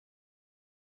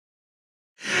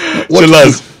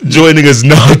Shalaz, joining us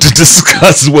now to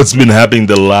discuss what's been happening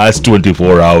the last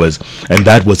 24 hours, and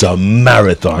that was a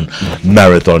marathon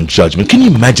judgment. Can you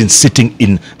imagine sitting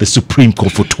in the Supreme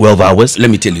Court for 12 hours? Let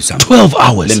me tell you something. 12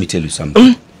 hours. Let me tell you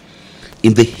something.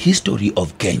 In the history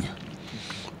of Kenya,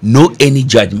 no any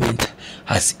judgment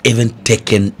has even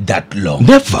taken that long.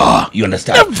 Never. You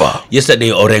understand? Never.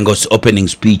 Yesterday, Orengo's opening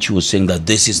speech was saying that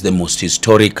this is the most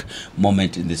historic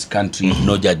moment in this country.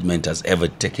 No judgment has ever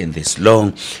taken this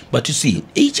long. But you see,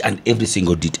 each and every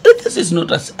single detail. This is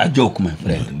not a joke, my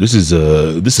friend. This is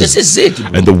it.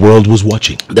 Bro. And the world was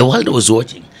watching. The world was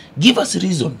watching. Give us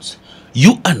reasons.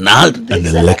 You annulled an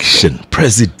election,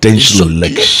 presidential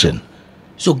election.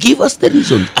 So give us the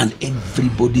reason, and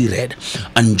everybody read.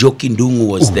 And Njoki Ndung'u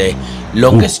was the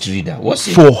longest reader. What's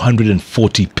it?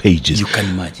 440 pages. You can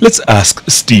imagine. Let's ask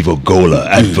Steve Ogola,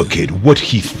 advocate, what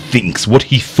he thinks, what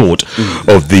he thought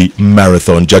of the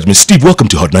marathon judgment. Steve, welcome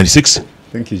to Hot 96.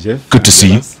 Thank you, Jeff. Good to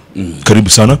see you.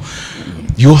 Karibu sana.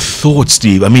 Your thoughts,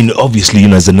 Steve. I mean, obviously,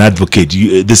 as an advocate,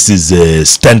 this is a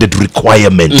standard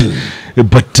requirement.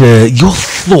 But your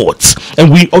thoughts,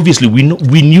 and we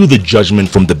knew the judgment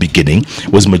from the beginning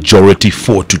was majority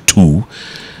 4-2.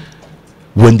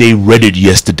 When they read it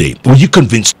yesterday, were you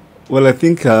convinced? Well, I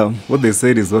think what they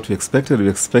said is what we expected. We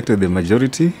expected the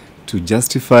majority to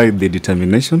justify the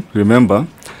determination. Remember,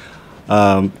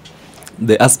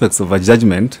 the aspects of a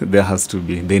judgment, there has to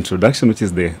be the introduction, which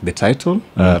is the title,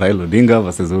 Raila Odinga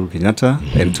versus Uhuru Kenyatta,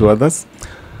 and two others.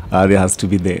 There has to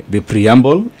be the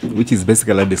preamble, which is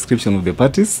basically a description of the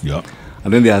parties. Yeah.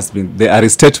 And then there has been the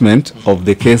restatement of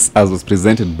the case as was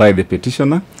presented by the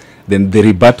petitioner, then the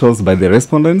rebuttals by the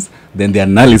respondents, then the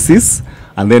analysis,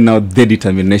 and then now the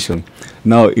determination.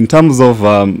 Now, in terms of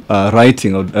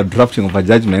writing or drafting of a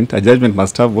judgment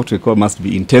must have what we call must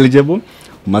be intelligible,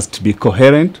 must be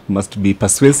coherent, must be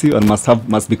persuasive, and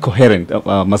must be coherent,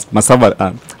 must have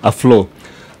a flow.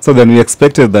 So then we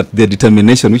expected that the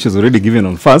determination, which was already given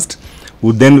on first,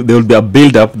 there will be a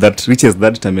build-up that reaches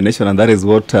that determination, and that is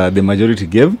what the majority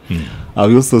gave. We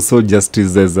also saw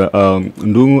Justices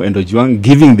Ndung'u and Ojwang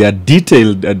giving their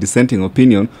detailed dissenting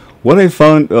opinion. What I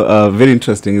found very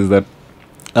interesting is that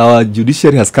our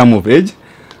judiciary has come of age,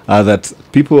 that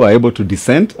people are able to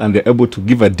dissent and they're able to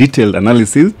give a detailed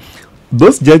analysis.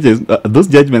 Those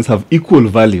judgments have equal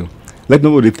value. Let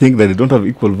nobody think that they don't have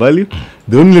equal value.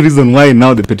 The only reason why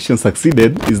now the petition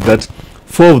succeeded is that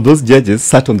 4 of those judges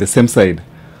sat on the same side.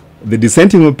 The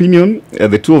dissenting opinion,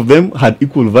 the 2 of them had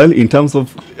equal value in terms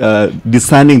of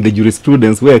discerning the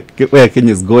jurisprudence where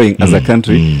Kenya is going as a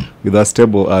country with a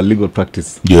stable legal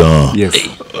practice. Yeah. Yes.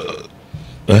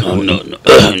 No,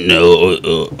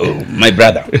 my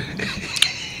brother.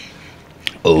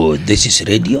 This is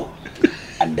radio.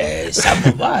 And some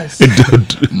of us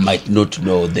might not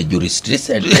know the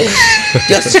jurisprudence.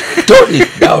 Just tone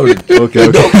it down. Okay.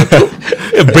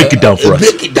 Break it down for us.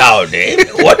 Break it down.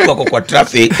 What wako kwa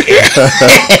traffic?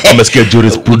 Must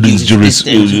jurisprudence,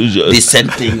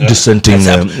 dissenting.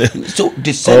 So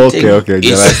dissenting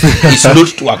is not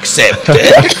to accept.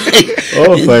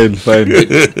 Fine.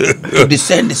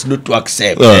 Dissent is not to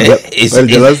accept.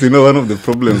 Well, one of the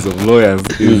problems of lawyers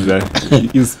is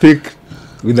that you speak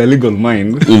with a legal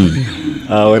mind.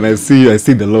 When I see you, I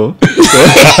see the law.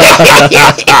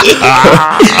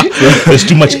 There's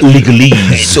too much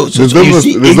legalese. So you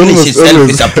see, English itself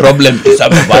is a problem to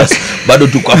some of us. But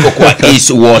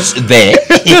is was there.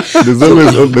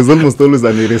 There's almost always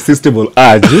an irresistible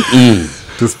urge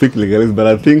to speak legalese. But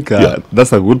I think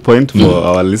that's a good point for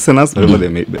our listeners, wherever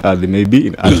they may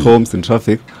be at homes, in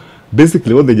traffic.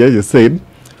 Basically, what the judges said,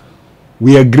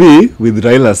 we agree with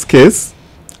Raila's case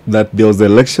that there was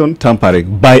election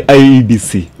tampering by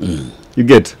IEBC. You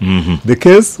get? The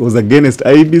case was against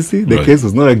IEBC. The case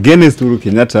was not against Uhuru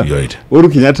Kenyatta. Right.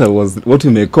 Uhuru Kenyatta was what we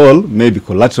may call maybe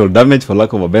collateral damage, for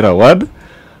lack of a better word,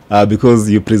 because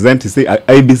you say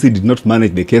IEBC did not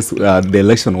manage the case, the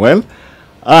election well.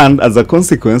 And as a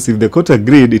consequence, if the court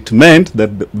agreed, it meant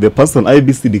that the person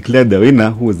IEBC declared the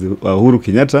winner, who was Uhuru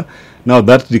Kenyatta, now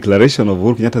that declaration of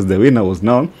Uhuru Kenyatta as the winner was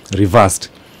now reversed.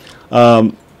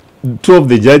 2 of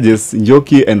the judges,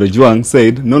 Njoki and Ojwang,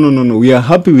 said, no, we are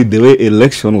happy with the way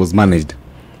election was managed.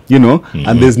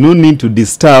 And there's no need to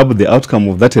disturb the outcome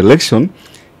of that election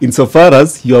insofar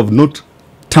as you have not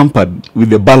tampered with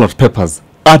the ballot papers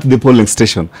at the polling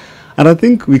station. And I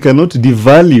think we cannot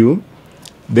devalue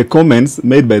the comments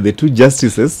made by the 2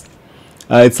 justices.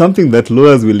 It's something that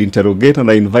lawyers will interrogate, and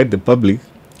I invite the public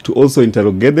to also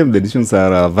interrogate them. The decisions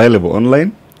are available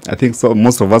online. I think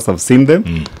most of us have seen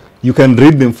them. You can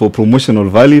read them for promotional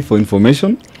value, for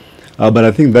information. But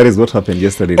I think that is what happened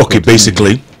yesterday. Okay,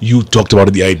 basically, you talked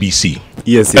about the IBC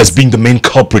Yes, as yes. being the main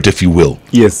culprit, if you will.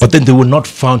 Yes. But then they were not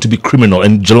found to be criminal.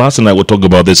 And Jalas and I were talking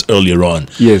about this earlier on.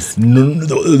 Yes.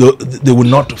 They were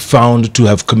not found to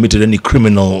have committed any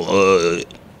criminal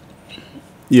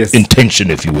Yes. intention,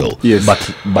 if you will. Yes.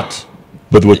 But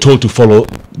But they were told to follow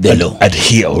The law.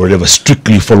 adhere or whatever,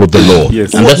 strictly follow the law.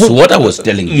 Yes. and that's what I was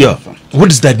telling you. Yeah. What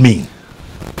does that mean?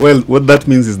 Well, what that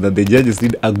means is that the judges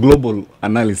did a global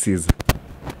analysis,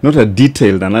 not a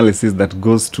detailed analysis that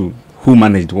goes to who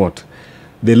managed what.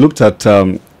 They looked at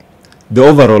the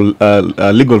overall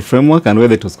legal framework and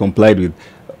whether it was complied with.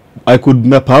 I could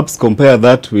perhaps compare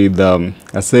that with a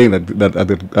saying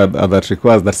that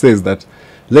requires, that says that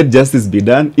let justice be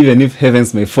done even if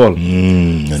heavens may fall.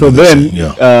 So then,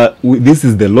 this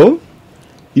is the law.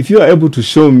 If you are able to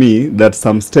show me that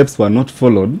some steps were not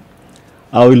followed,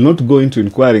 I will not go into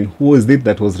inquiring who is it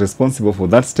that was responsible for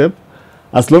that step.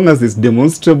 As long as it's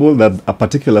demonstrable that a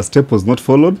particular step was not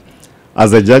followed,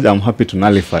 as a judge, I'm happy to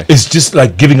nullify. It's just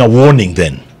like giving a warning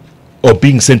then, or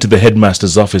being sent to the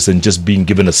headmaster's office and just being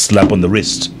given a slap on the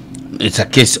wrist. It's a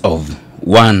case of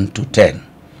 1 to 10.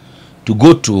 To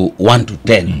go to 1 to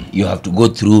 10, you have to go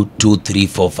through 2, 3,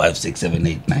 4, 5, 6, 7,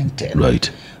 8, 9, 10.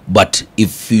 Right. But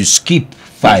if you skip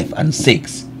 5 and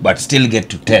 6, but still get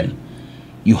to 10,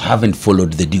 you haven't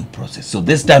followed the due process. So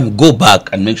this time, go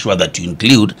back and make sure that you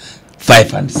include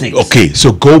 5 and 6. Okay,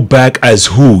 so go back as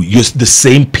who? You're the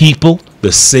same people,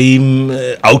 the same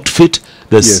outfit,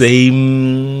 the Yes.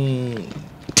 same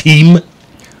team?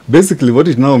 Basically, what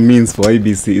it now means for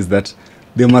IBC is that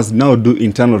they must now do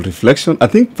internal reflection. I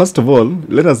think, first of all,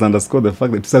 let us underscore the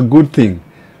fact that it's a good thing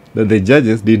that the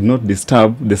judges did not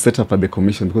disturb the setup at the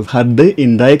commission, because had they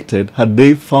indicted, had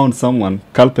they found someone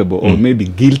culpable or maybe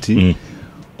guilty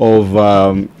of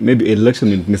maybe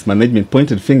election mismanagement,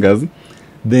 pointed fingers,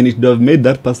 then it would have made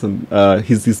that person,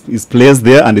 his place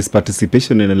there and his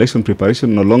participation in election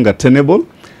preparation no longer tenable,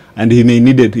 and he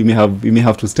may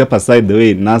have to step aside the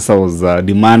way NASA was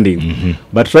demanding.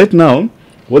 But right now,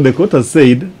 what the court has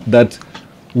said, that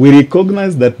we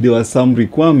recognize that there were some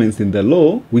requirements in the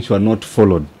law which were not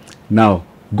followed. Now,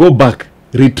 go back,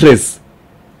 retrace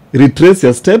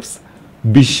your steps,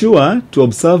 be sure to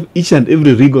observe each and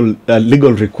every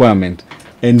legal requirement,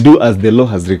 and do as the law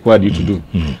has required you to do.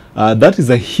 That is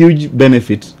a huge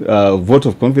benefit, vote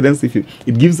of confidence.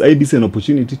 It gives IBC an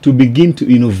opportunity to begin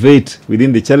to innovate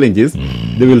within the challenges.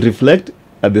 They will reflect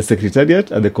at the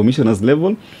secretariat, at the commissioner's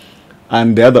level,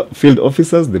 and the other field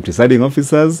officers, the presiding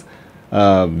officers,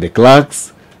 the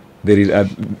clerks,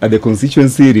 at the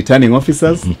constituency returning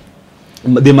officers.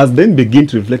 They must then begin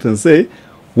to reflect and say,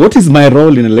 what is my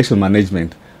role in election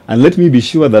management? And let me be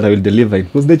sure that I will deliver it.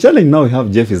 Because the challenge now we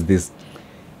have, Jeff, is this.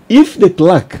 If the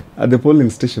clerk at the polling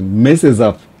station messes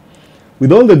up,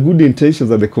 with all the good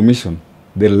intentions of the commission,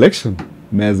 the election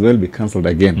may as well be cancelled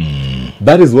again.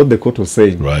 That is what the court was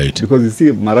saying. Right. Because you see,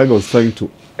 Maraga was trying to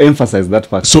emphasize that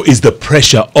fact. So is the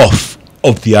pressure off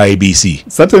of the IEBC?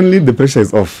 Certainly the pressure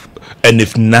is off. And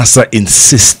if NASA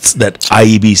insists that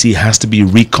IEBC has to be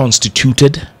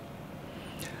reconstituted?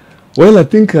 Well, I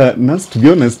think, to be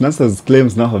honest, NASA's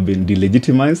claims now have been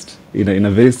delegitimized in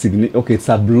a very significant... Okay, it's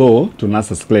a blow to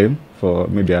NASA's claim, for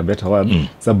maybe a better word.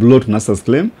 It's a blow to NASA's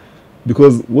claim,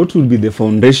 because what will be the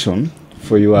foundation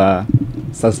for your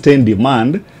sustained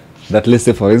demand that, let's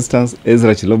say, for instance,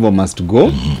 Ezra Chilobo must go,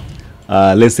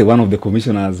 let's say one of the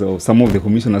commissioners or some of the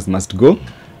commissioners must go.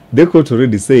 The court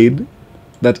already said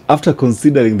that after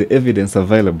considering the evidence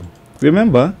available,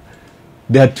 remember,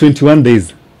 they had 21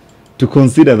 days to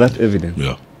consider that evidence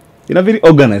in a very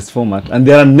organized format, and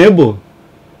they are unable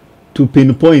to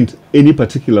pinpoint any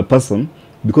particular person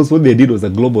because what they did was a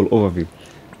global overview.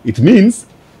 It means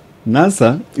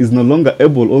NASA is no longer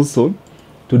able also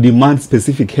to demand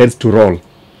specific heads to roll.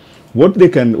 What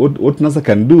NASA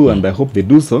can do, and I hope they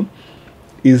do so,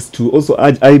 is to also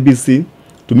urge IBC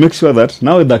to make sure that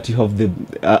now that you have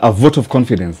a vote of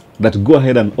confidence, that go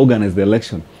ahead and organize the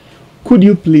election. Could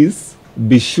you please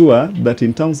be sure that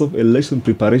in terms of election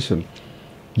preparation,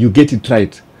 you get it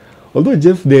right? Although,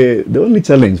 Jeff, the only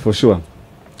challenge for sure,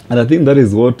 and I think that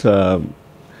is what the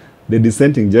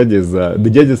dissenting judges, the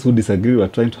judges who disagree, were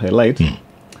trying to highlight.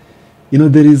 You know,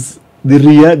 there is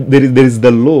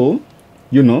the law,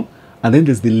 you know, and then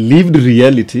there's the lived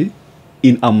reality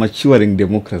in a maturing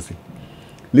democracy.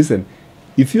 Listen,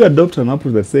 if you adopt an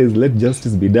approach that says let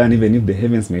justice be done even if the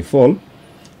heavens may fall,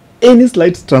 any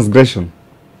slight transgression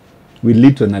will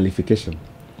lead to a nullification.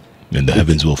 And the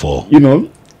heavens will fall. You know,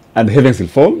 and the heavens will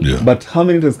fall. Yeah. But how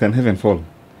many times can heaven fall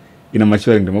in a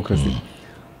maturing democracy?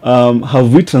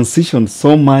 Have we transitioned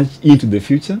so much into the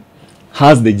future?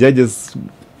 Has the judges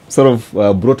sort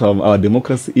of brought our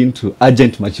democracy into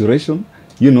urgent maturation?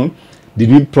 You know, did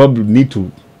we probably need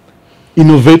to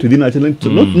innovate within our challenge?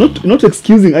 Not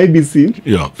excusing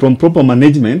IBC from proper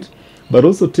management, but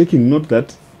also taking note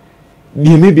that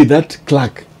there may be that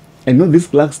clerk. I know these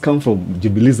clerks come from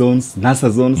Jubilee zones, NASA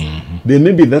zones. There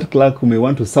may be that clerk who may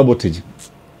want to sabotage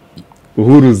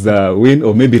Uhuru's win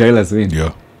or maybe Raila's win.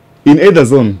 Yeah. In either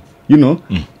zone, you know,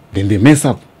 then they mess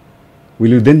up.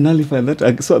 Will you then nullify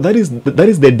that? So that is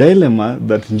the dilemma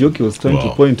that Njoki was trying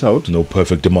to point out. No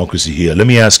perfect democracy here. Let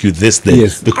me ask you this then,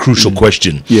 the crucial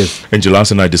question. Yes. And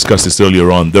Jalas and I discussed this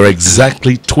earlier on. There are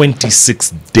exactly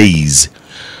 26 days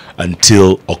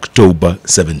until October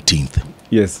 17th.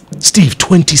 Yes. Steve,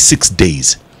 26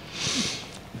 days.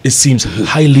 It seems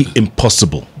highly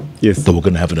impossible that we're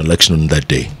going to have an election on that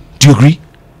day. Do you agree?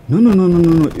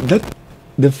 No.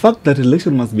 The fact that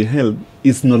election must be held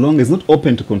is not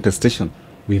open to contestation.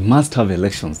 We must have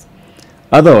elections.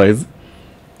 Otherwise,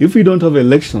 if we don't have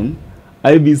election,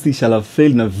 IBC shall have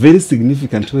failed in a very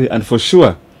significant way, and for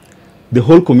sure, the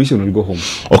whole commission will go home.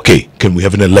 Okay, can we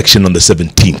have an election on the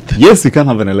 17th? Yes, we can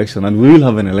have an election, and we will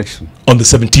have an election. On the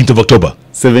 17th of October?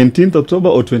 17th October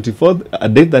or 24th, a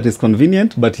date that is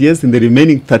convenient, but yes, in the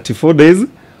remaining 34 days,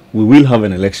 we will have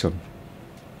an election.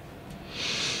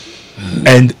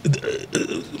 And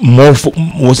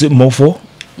was it Mofo?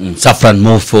 Saffron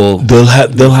Mofo.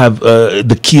 They'll have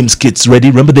the Kims kits ready.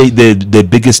 Remember, the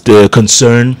biggest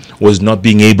concern was not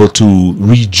being able to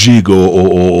rejig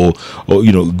or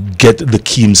you know, get the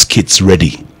Kims kits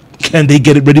ready. Can they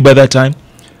get it ready by that time?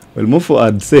 Well, Mofo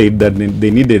had said that they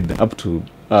needed up to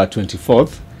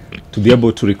 24th to be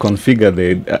able to reconfigure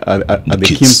the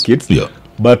Kims kits. Yeah.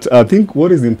 But I think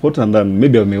what is important, and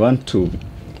maybe I may want to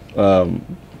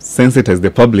sensitize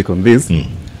the public on this,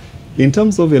 in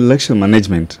terms of election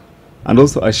management and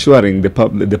also assuring the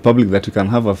public that we can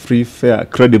have a free, fair,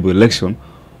 credible election,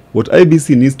 what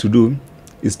IBC needs to do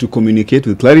is to communicate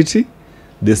with clarity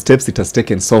the steps it has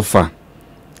taken so far.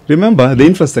 Remember, the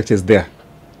infrastructure is there.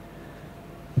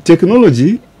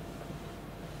 Technology,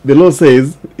 the law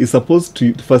says, is supposed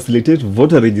to facilitate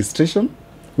voter registration,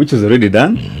 which is already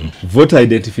done, voter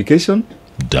identification,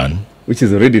 done, which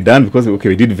is already done because, okay,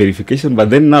 we did verification, but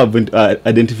then now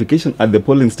identification at the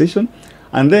polling station,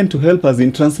 and then to help us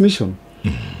in transmission.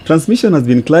 Transmission has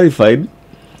been clarified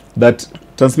that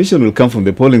transmission will come from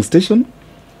the polling station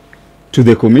to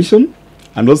the commission,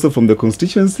 and also from the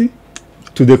constituency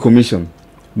to the commission.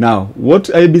 Now, what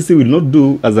IBC will not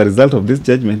do as a result of this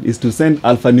judgment is to send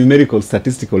alphanumerical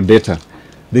statistical data.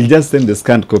 They'll just send the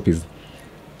scanned copies.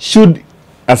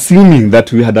 Assuming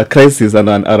that we had a crisis and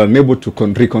are unable to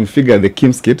reconfigure the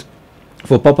Kims kit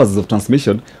for purposes of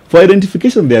transmission, for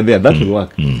identification they are there, that will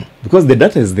work. Because the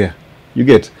data is there. You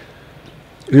get.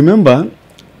 Remember,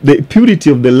 the purity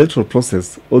of the electoral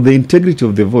process or the integrity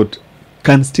of the vote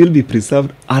can still be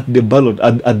preserved at the ballot,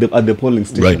 at the polling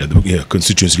station. Right, at the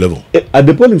constituency level. At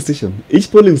the polling station. Each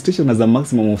polling station has a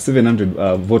maximum of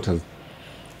 700 voters.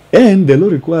 And the law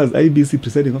requires IBC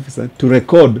presiding officer to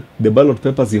record the ballot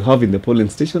papers you have in the polling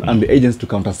station and the agents to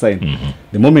countersign.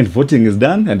 The moment voting is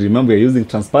done, and remember, we're using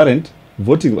transparent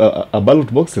voting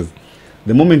ballot boxes.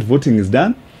 The moment voting is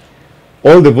done,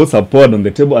 all the votes are poured on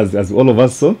the table, as all of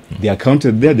us saw. They are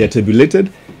counted there, they are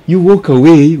tabulated. You walk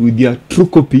away with your true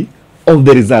copy of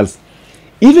the results.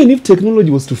 Even if technology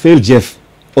was to fail, Jeff,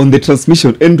 on the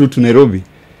transmission en route to Nairobi,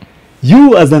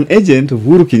 you as an agent of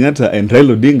Uhuru Kenyatta and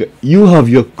Raila Odinga, you have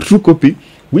your true copy,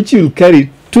 which you will carry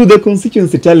to the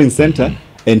constituency tallying center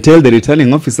and tell the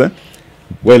returning officer,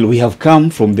 well, we have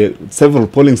come from the several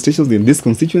polling stations in this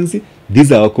constituency.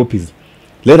 These are our copies.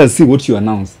 Let us see what you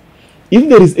announce. If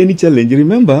there is any challenge,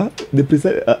 remember,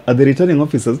 the returning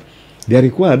officers, they are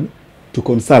required to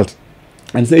consult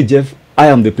and say, Jeff,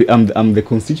 I'm the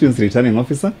constituency returning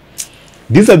officer.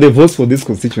 These are the votes for this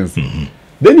constituency.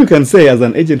 Then you can say, as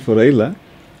an agent for Raila,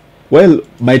 well,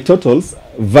 my totals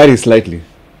vary slightly.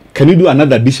 Can you do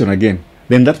another addition again?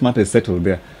 Then that matter is settled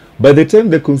there. By the time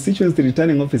the constituency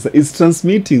returning officer is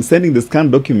sending the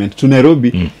scanned document to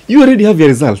Nairobi, you already have your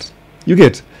result. You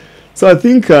get. So I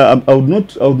think I would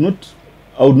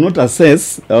not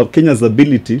assess Kenya's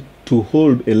ability to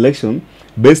hold election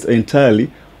based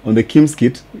entirely on the Kims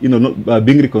kit, not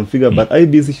being reconfigured. But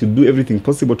IBC should do everything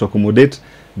possible to accommodate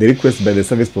the request by the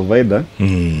service provider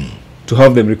to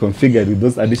have them reconfigured with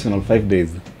those additional 5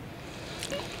 days.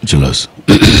 Jalas.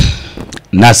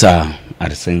 NASA are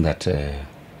saying that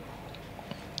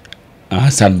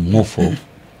Hassan Mofo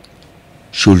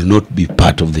should not be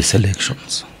part of these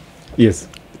elections. Yes.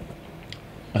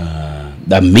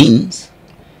 That means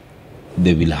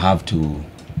they will have to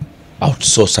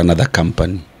outsource another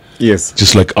company Yes.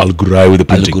 Just like Al Ghurair with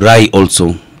the Al printing. Ghurair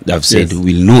also, they've said, Yes.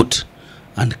 will not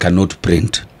and cannot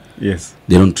print. Yes.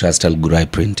 They don't trust Al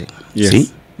Ghurair printing. Yes.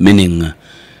 See? Meaning,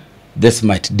 this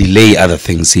might delay other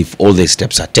things if all the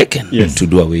steps are taken Yes. to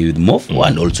do away with Mofo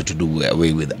and also to do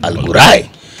away with Al Ghurair.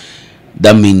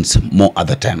 That means more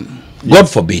other time. God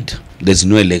forbid there's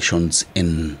no elections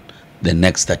in the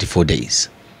next 34 days.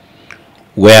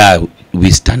 Where are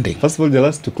we standing? First of all,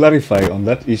 just to clarify on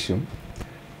that issue,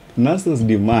 NASA's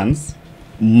demands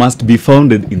must be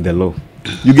founded in the law.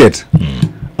 You get?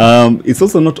 It's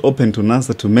also not open to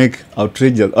NASA to make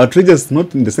outrageous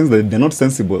not in the sense that they're not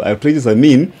sensible. Outrageous, I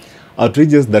mean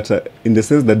outrageous that are in the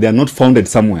sense that they are not founded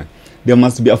somewhere. There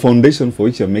must be a foundation for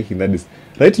which you're making that is.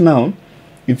 Right now,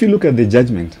 if you look at the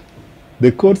judgment,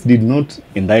 the courts did not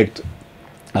indict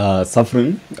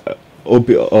Suffering,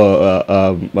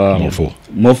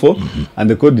 Mofo, and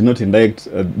the court did not indict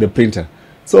the printer.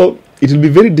 So it will be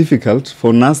very difficult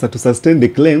for NASA to sustain the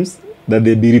claims that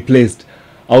they be replaced.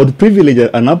 I would privilege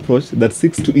an approach that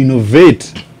seeks to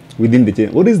innovate within the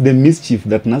chain. What is the mischief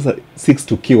that NASA seeks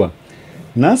to cure?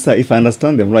 NASA, if I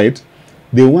understand them right,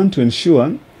 they want to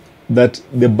ensure that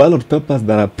the ballot papers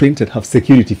that are printed have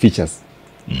security features.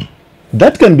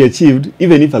 That can be achieved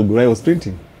even if Al Ghurair was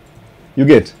printing. You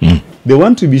get? They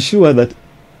want to be sure that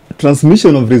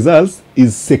transmission of results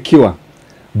is secure.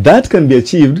 That can be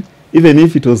achieved even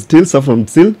if it was still Saffron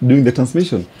still doing the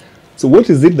transmission. So what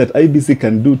is it that IBC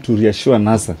can do to reassure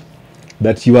NASA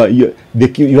that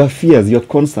your fears, your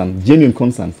concerns, genuine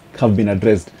concerns have been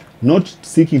addressed, not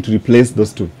seeking to replace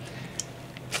those two?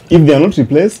 If they are not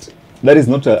replaced, that is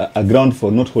not a ground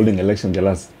for not holding election. The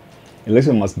last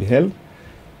election must be held.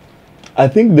 I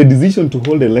think the decision to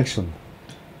hold election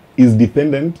is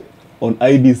dependent on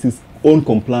IBC's own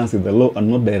compliance with the law and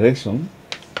not direction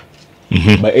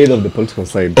by either of the political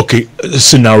side. Okay,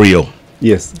 scenario.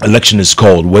 Yes. Election is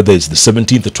called, whether it's the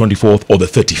 17th, the 24th, or the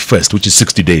 31st, which is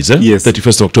 60 days. Eh? Yes.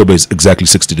 31st of October is exactly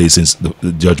 60 days since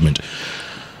the judgment.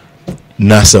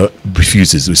 NASA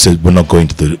refuses. We said we're not going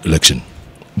to the election.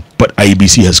 But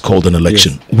IEBC has called an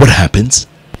election. Yes. What happens?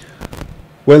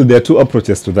 Well, there are two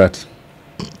approaches to that.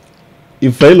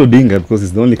 If Raila Odinga, because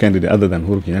he's the only candidate other than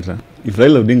Uhuru Kenyatta, if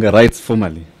Raila Odinga writes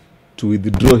formally to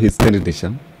withdraw his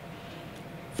candidature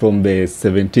from the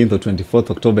 17th or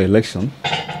 24th October election,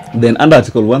 then under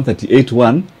Article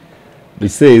 138(1),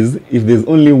 which says if there's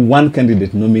only one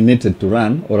candidate nominated to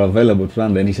run or available to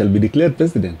run, then he shall be declared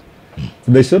president.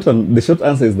 So the short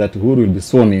answer is that Uhuru will be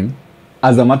sworn in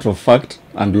as a matter of fact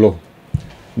and law.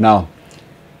 Now,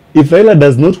 if Raila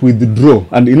does not withdraw,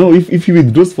 and you know, if he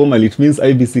withdraws formally, it means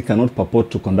IBC cannot purport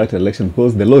to conduct an election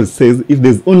because the law says if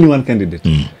there's only one candidate.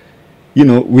 You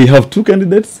know, we have two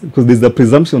candidates because there's a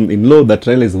presumption in law that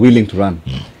Raila is willing to run.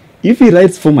 If he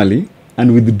writes formally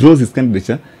and withdraws his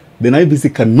candidature, then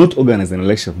IBC cannot organize an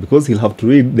election because they'll have to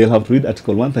read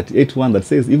Article 138(1) that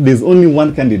says if there's only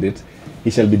one candidate, he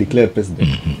shall be declared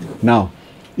president. Now,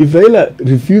 if Raila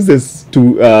refuses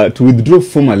to withdraw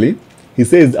formally, he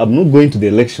says, I'm not going to the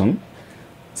election.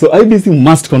 So IBC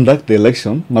must conduct the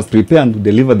election, must prepare and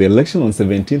deliver the election on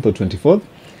 17th or 24th.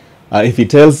 If he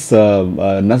tells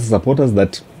NASA supporters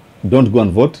that don't go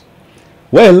and vote,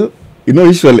 well, you know,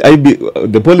 usually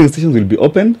the polling stations will be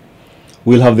opened.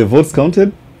 We'll have the votes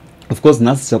counted. Of course,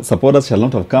 NASA supporters shall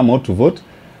not have come out to vote.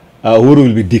 Uhuru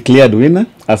will be declared winner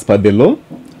as per the law,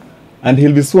 and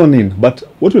he'll be sworn in. But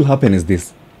what will happen is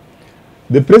this.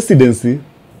 The presidency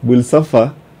will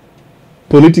suffer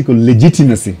political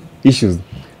legitimacy issues,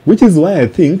 which is why I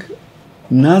think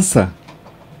NASA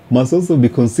must also be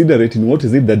considerate in what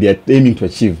is it that they are aiming to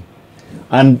achieve.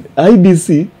 And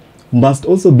IBC must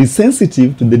also be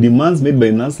sensitive to the demands made by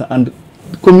NASA and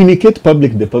communicate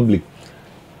the public.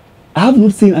 I have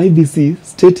not seen IBC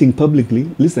stating publicly,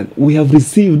 listen, we have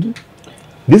received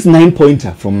this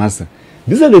 9-pointer from NASA.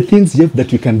 These are the things, Jeff,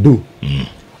 that we can do.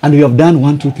 And we have done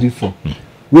 1, 2, 3, 4.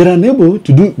 We are unable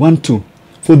to do 1, 2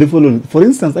 for the following. For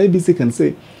instance, IBC can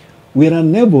say, we are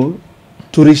unable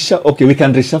to reshuffle, okay, we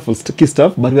can reshuffle key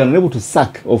staff, but we are unable to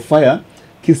sack or fire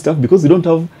key staff because we don't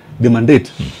have the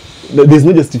mandate. There's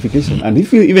no justification. And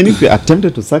even if we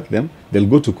attempted to sack them, they'll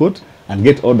go to court and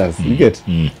get orders. You get?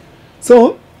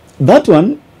 So that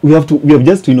one, we have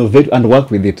just to innovate and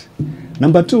work with it.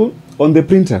 Number 2, on the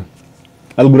printer,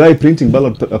 Al Ghurair printing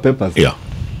ballot papers. Yeah.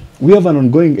 We have an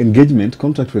ongoing engagement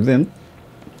contract with them.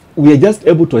 We are just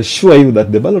able to assure you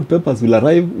that the ballot papers will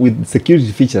arrive with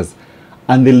security features,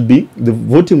 and the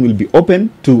voting will be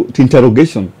open to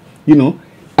interrogation. You know,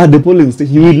 at the polling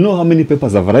station, you will know how many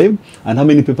papers have arrived and how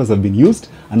many papers have been used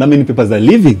and how many papers are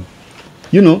leaving.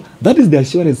 You know, that is the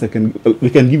assurance we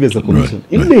can give as a commission.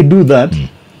 If they do that,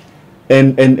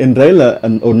 And Raila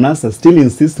and or NASA still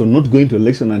insist on not going to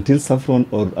election until Saffron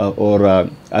or Al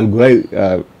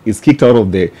Ghurair is kicked out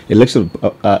of the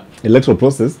electoral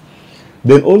process,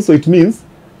 then also it means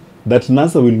that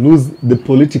NASA will lose the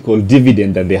political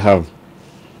dividend that they have.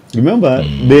 Remember,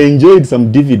 they enjoyed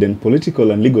some dividend,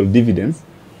 political and legal dividends,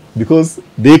 because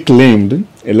they claimed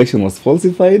election was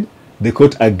falsified, the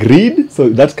court agreed, so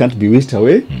that can't be wished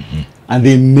away, and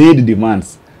they made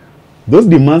demands. Those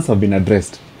demands have been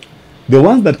addressed. The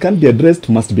ones that can't be addressed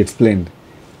must be explained.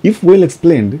 If well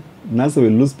explained, NASA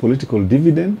will lose political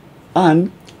dividend,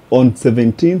 and on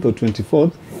 17th or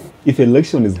 24th, if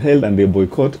election is held and they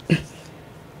boycott,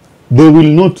 they will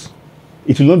not,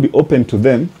 it will not be open to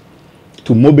them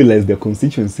to mobilize their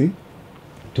constituency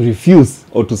to refuse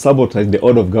or to sabotage the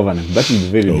order of governance. That will be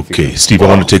very difficult. Okay, Steve, I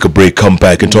want to take a break, come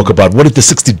back and talk about what if the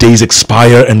 60 days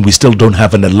expire and we still don't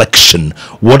have an election?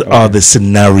 What are the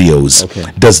scenarios?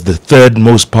 Does the third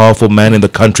most powerful man in the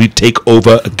country take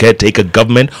over a caretaker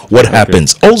government? What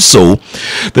happens? Also,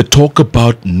 the talk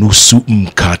about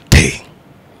Nusum Kate.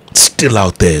 Still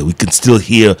out there. We can still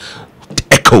hear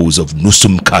echoes of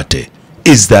Nusum Kate.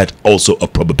 Is that also a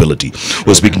probability?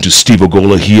 We're speaking to Steve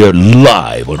Ogola here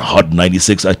live on Hot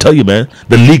 96. I tell you, man,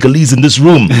 the legalese in this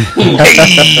room.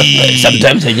 Hey.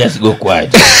 Sometimes I just go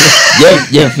quiet.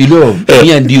 Jeff, you know,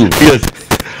 me and you. Yes.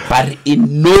 But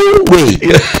in no way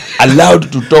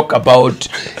allowed to talk about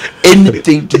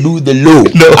anything to do with the law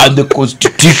and the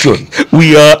constitution.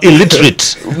 We are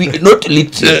illiterate. We not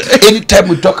illiterate. Anytime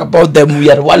we talk about them,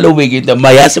 we are wallowing in the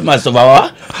miasmas of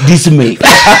our dismay.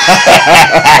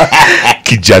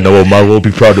 Kijana Omar will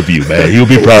be proud of you, man. He'll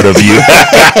be proud of you.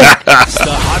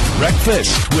 The Hot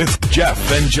Breakfast with Jeff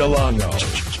and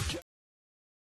Jalango.